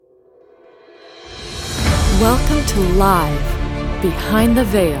Welcome to Live, Behind the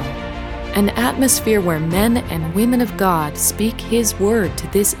Veil, an atmosphere where men and women of God speak His word to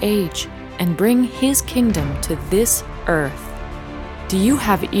this age and bring His kingdom to this earth. Do you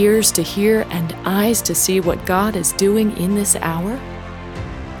have ears to hear and eyes to see what God is doing in this hour?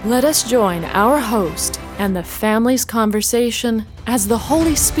 Let us join our host and the family's conversation as the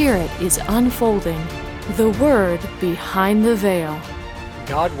Holy Spirit is unfolding the Word behind the veil.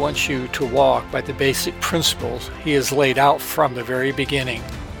 God wants you to walk by the basic principles He has laid out from the very beginning.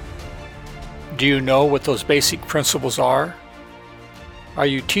 Do you know what those basic principles are? Are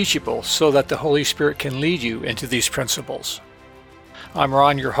you teachable so that the Holy Spirit can lead you into these principles? I'm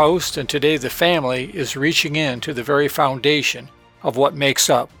Ron, your host, and today the family is reaching into the very foundation of what makes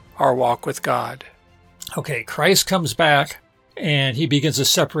up our walk with God. Okay, Christ comes back and He begins to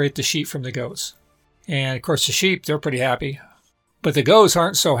separate the sheep from the goats. And of course the sheep, they're pretty happy. But the goats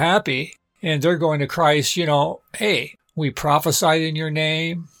aren't so happy, and they're going to Christ, hey, we prophesied in your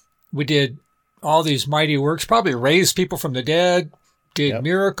name. We did all these mighty works, probably raised people from the dead, did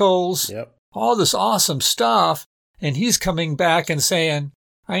miracles, all this awesome stuff. And He's coming back and saying,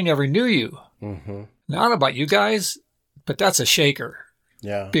 I never knew you. Mm-hmm. Now, I don't know about you guys, but that's a shaker.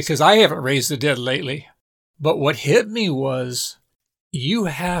 Yeah. Because I haven't raised the dead lately. But what hit me was you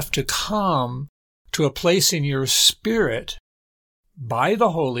have to come to a place in your spirit by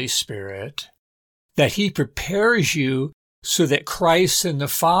the Holy Spirit that He prepares you so that Christ and the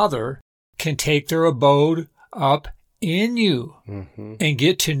Father can take their abode up in you and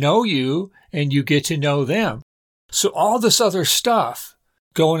get to know you, and you get to know them. So all this other stuff,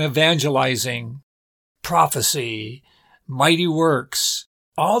 going evangelizing, prophecy, mighty works,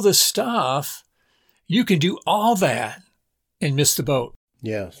 all this stuff, you can do all that and miss the boat.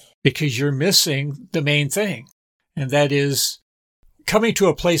 Yes. Because you're missing the main thing, and that is coming to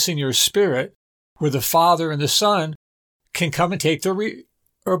a place in your spirit where the Father and the Son can come and take their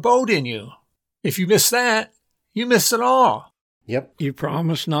abode in you. If you miss that, you miss it all. Yep. You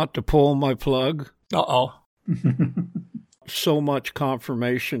promise not to pull my plug? Uh-oh. So much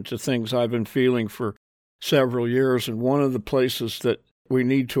confirmation to things I've been feeling for several years, and one of the places that we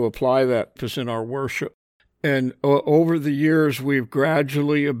need to apply that is in our worship. And over the years, we've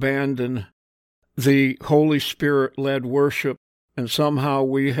gradually abandoned the Holy Spirit-led worship, and somehow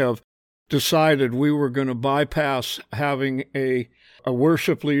we have decided we were going to bypass having a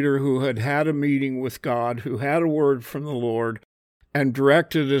worship leader who had a meeting with God, who had a word from the Lord, and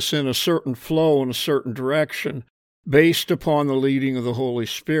directed us in a certain flow in a certain direction based upon the leading of the Holy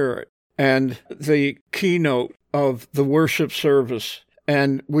Spirit and the keynote of the worship service.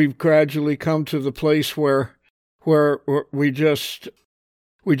 And we've gradually come to the place where we just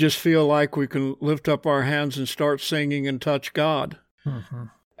feel like we can lift up our hands and start singing and touch God. Mm-hmm.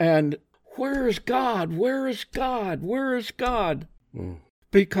 And where is God? Where is God? Where is God?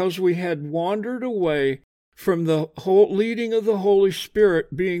 Because we had wandered away from the whole leading of the Holy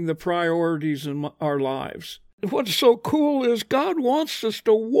Spirit being the priorities in our lives. What's so cool is God wants us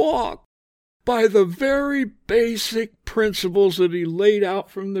to walk by the very basic principles that He laid out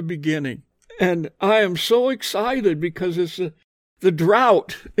from the beginning. And I am so excited because it's the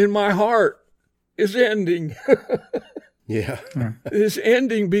drought in my heart is ending. Yeah. It's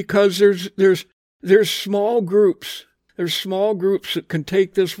ending because there's small groups. There's small groups that can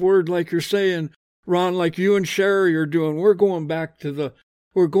take this word, like you're saying, Ron, like you and Sherry are doing. We're going to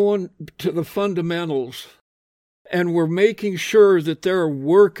the fundamentals, and we're making sure that they're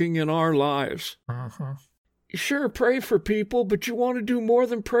working in our lives. Uh-huh. Sure, pray for people, but you want to do more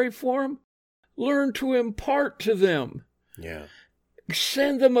than pray for them? Learn to impart to them. Yeah.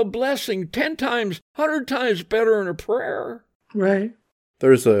 Send them a blessing 10 times, 100 times better than a prayer. Right.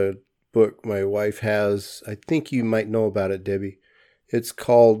 There's a book my wife has. I think you might know about it, Debbie. It's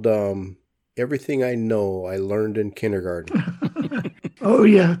called Everything I Know I Learned in Kindergarten. Oh,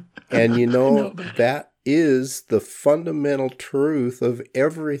 yeah. And that is the fundamental truth of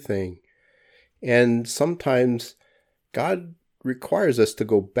everything. And sometimes God requires us to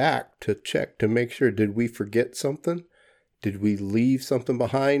go back to check to make sure, did we forget something? Did we leave something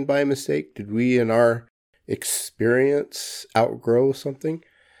behind by mistake? Did we, in our experience, outgrow something?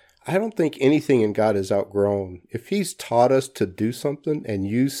 I don't think anything in God is outgrown. If He's taught us to do something and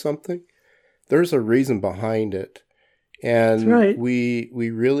use something, there's a reason behind it. And right. we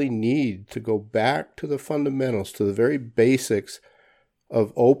really need to go back to the fundamentals, to the very basics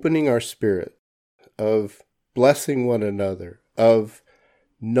of opening our spirit, of blessing one another, of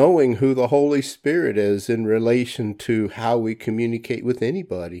knowing who the Holy Spirit is in relation to how we communicate with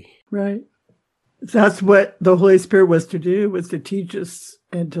anybody. Right. That's what the Holy Spirit was to do, was to teach us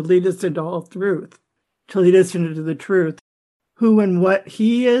and to lead us into all truth. to lead us into the truth, who and what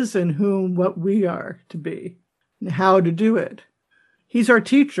he is and whom what we are to be, and how to do it. He's our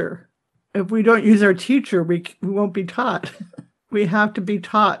teacher. If we don't use our teacher, we won't be taught. We have to be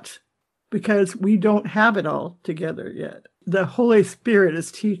taught because we don't have it all together yet. The Holy Spirit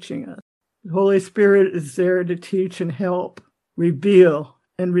is teaching us. The Holy Spirit is there to teach and help, reveal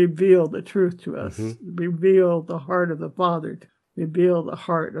the truth to us, reveal the heart of the Father, reveal the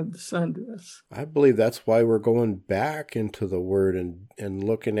heart of the Son to us. I believe that's why we're going back into the Word and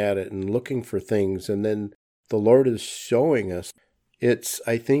looking at it and looking for things. And then the Lord is showing us.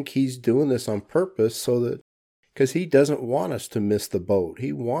 I think he's doing this on purpose so that, because he doesn't want us to miss the boat.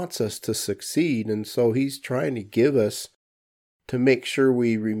 He wants us to succeed. And so he's trying to give us to make sure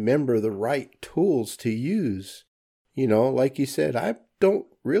we remember the right tools to use. You know, like you said, I don't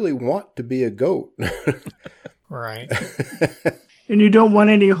really want to be a goat. Right. And you don't want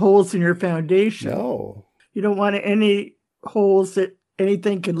any holes in your foundation. No. You don't want any holes that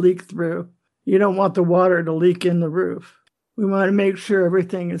anything can leak through. You don't want the water to leak in the roof. We want to make sure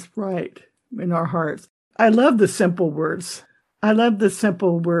everything is right in our hearts. I love the simple words. I love the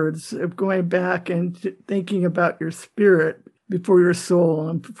simple words of going back and thinking about your spirit before your soul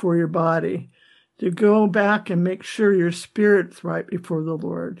and before your body. To go back and make sure your spirit's right before the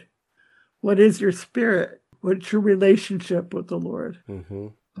Lord. What is your spirit? What's your relationship with the Lord? Mm-hmm.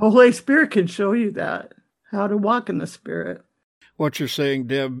 The Holy Spirit can show you that, how to walk in the Spirit. What you're saying,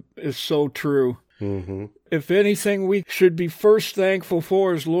 Deb, is so true. Mm-hmm. If anything we should be first thankful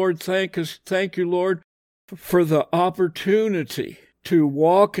for is, Lord, thank you, Lord, for the opportunity to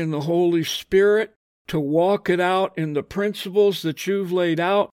walk in the Holy Spirit, to walk it out in the principles that you've laid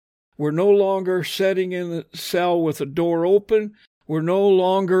out. We're no longer sitting in the cell with a door open. We're no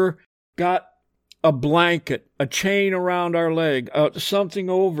longer got a blanket, a chain around our leg, something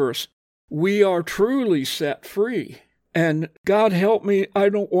over us. We are truly set free. And God help me, I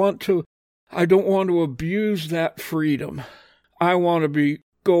don't want to abuse that freedom. I want to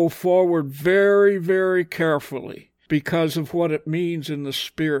go forward very, very carefully because of what it means in the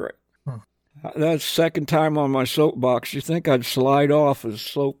Spirit. That's the second time on my soapbox. You think I'd slide off as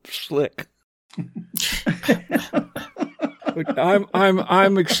soap slick? But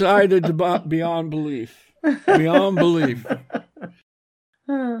I'm excited about beyond belief. Beyond belief.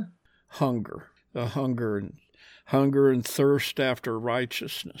 Hunger. The hunger and thirst after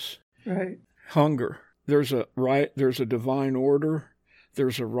righteousness. Right. Hunger. There's a divine order,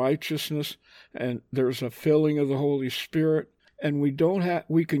 there's a righteousness, and there's a filling of the Holy Spirit, and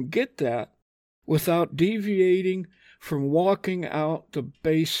we can get that without deviating from walking out the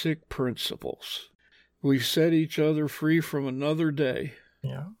basic principles. We set each other free from another day.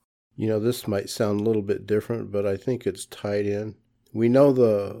 Yeah. You know, this might sound a little bit different, but I think it's tied in. We know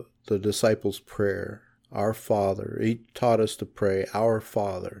the disciples' prayer, Our Father. He taught us to pray, Our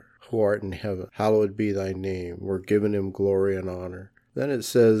Father, who art in heaven, hallowed be thy name. We're giving him glory and honor. Then it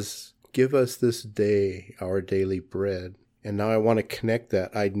says, give us this day our daily bread. And now I want to connect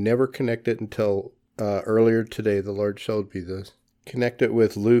that. I'd never connect it until earlier today. The Lord showed me this. Connect it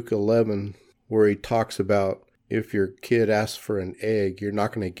with Luke 11, where he talks about if your kid asks for an egg, you're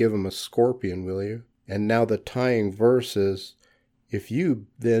not going to give him a scorpion, will you? And now the tying verse is, if you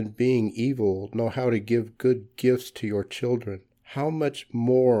then, being evil, know how to give good gifts to your children, how much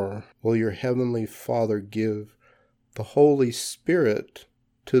more will your heavenly Father give the Holy Spirit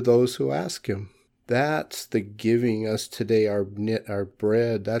to those who ask him? That's the giving us today our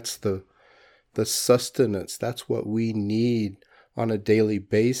bread. That's the sustenance. That's what we need on a daily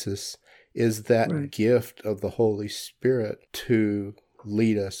basis, is that gift of the Holy Spirit to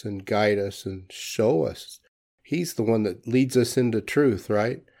lead us and guide us and show us. He's the one that leads us into truth,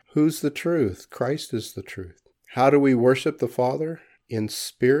 right? Who's the truth? Christ is the truth. How do we worship the Father? In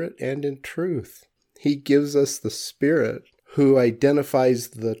spirit and in truth. He gives us the Spirit who identifies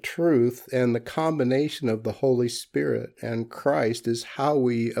the truth, and the combination of the Holy Spirit and Christ is how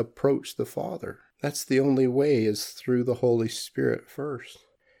we approach the Father. That's the only way, is through the Holy Spirit first.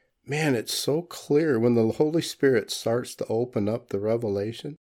 Man, it's so clear when the Holy Spirit starts to open up the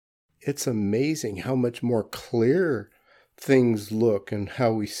revelation. It's amazing how much more clear things look and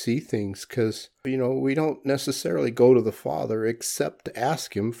how we see things, because, we don't necessarily go to the Father except to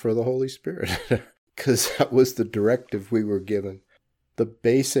ask him for the Holy Spirit, because that was the directive we were given. The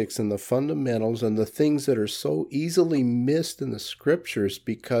basics and the fundamentals and the things that are so easily missed in the scriptures,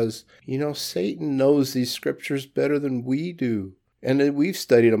 because, Satan knows these scriptures better than we do. And we've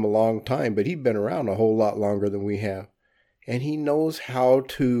studied them a long time, but he's been around a whole lot longer than we have. And he knows how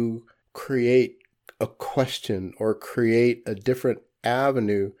to create a question or create a different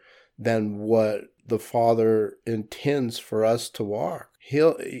avenue than what the Father intends for us to walk.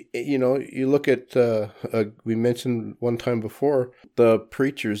 You look at, we mentioned one time before, the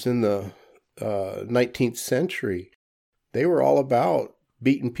preachers in the 19th century, they were all about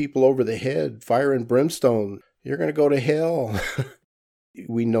beating people over the head, fire and brimstone. You're going to go to hell.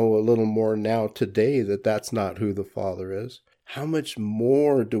 We know a little more now today that that's not who the Father is. How much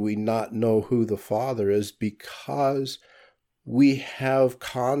more do we not know who the Father is because we have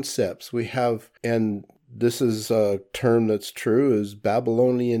concepts, and this is a term that's true, is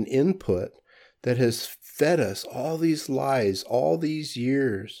Babylonian input that has fed us all these lies, all these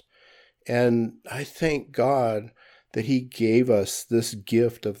years. And I thank God that He gave us this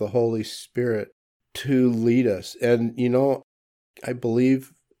gift of the Holy Spirit to lead us. And, I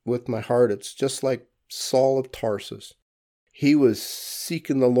believe with my heart, it's just like Saul of Tarsus. He was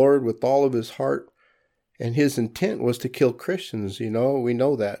seeking the Lord with all of his heart, and his intent was to kill Christians. We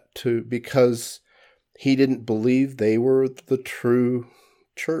know that too, because he didn't believe they were the true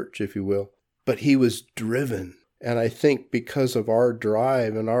church, if you will. But he was driven. And I think because of our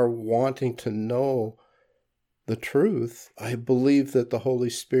drive and our wanting to know the truth, I believe that the Holy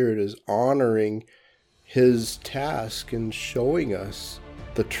Spirit is honoring His task in showing us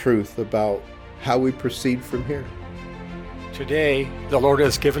the truth about how we proceed from here. Today, the Lord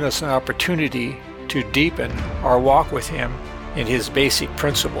has given us an opportunity to deepen our walk with Him in His basic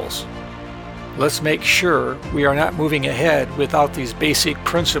principles. Let's make sure we are not moving ahead without these basic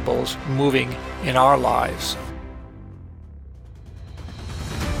principles moving in our lives.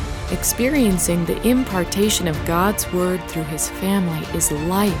 Experiencing the impartation of God's Word through His family is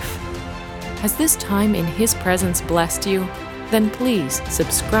life. Has this time in His presence blessed you? Then please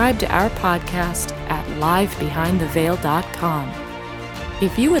subscribe to our podcast at livebehindtheveil.com.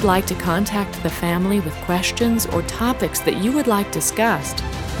 If you would like to contact the family with questions or topics that you would like discussed,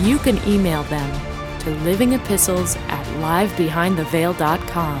 you can email them to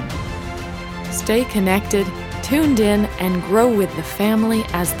livingepistles@livebehindtheveil.com. Stay connected, tuned in, and grow with the family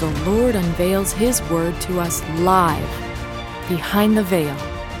as the Lord unveils His Word to us live behind the veil.